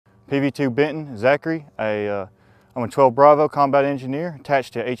PV2 Benton, Zachary. I'm a 12 Bravo combat engineer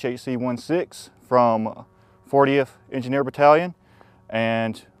attached to HHC 16 from 40th Engineer Battalion,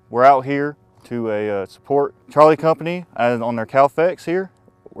 and we're out here to support Charlie Company on their CalFex here.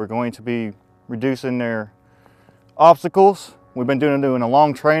 We're going to be reducing their obstacles. We've been doing a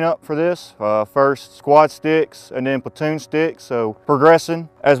long train up for this. First squad sticks and then platoon sticks, so progressing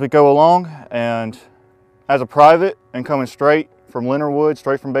as we go along. And as a private and coming straight from Leonardwood,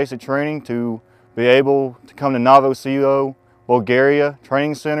 straight from basic training, to be able to come to Novo Selo, Bulgaria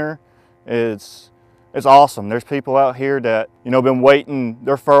training center, it's awesome. There's people out here that, been waiting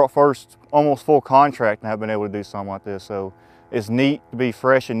their first almost full contract and have been able to do something like this. So it's neat to be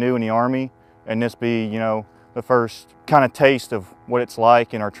fresh and new in the Army, and this be, the first kind of taste of what it's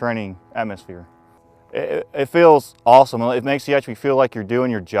like in our training atmosphere. It feels awesome. It makes you actually feel like you're doing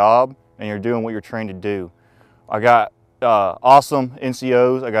your job and you're doing what you're trained to do. I got awesome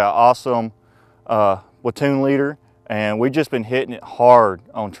NCOs, I got awesome platoon leader, and we've just been hitting it hard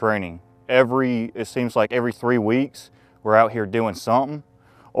on training. It seems like every 3 weeks we're out here doing something,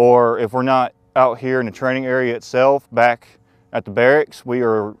 or if we're not out here in the training area itself, back at the barracks, we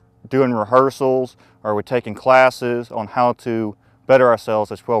are doing rehearsals, or we're taking classes on how to better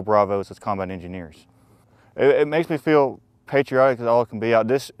ourselves as 12 Bravos as combat engineers. It makes me feel patriotic as all it can be out.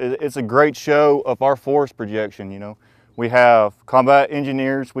 It's a great show of our force projection. We have combat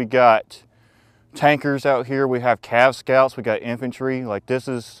engineers, we got tankers out here, we have Cav Scouts, we got infantry. Like, this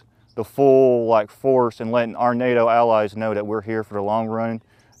is the full force, and letting our NATO allies know that we're here for the long run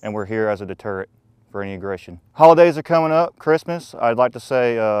and we're here as a deterrent for any aggression. Holidays are coming up, Christmas. I'd like to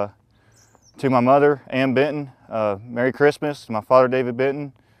say to my mother, Ann Benton, Merry Christmas. To my father, David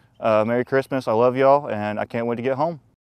Benton, Merry Christmas. I love y'all, and I can't wait to get home.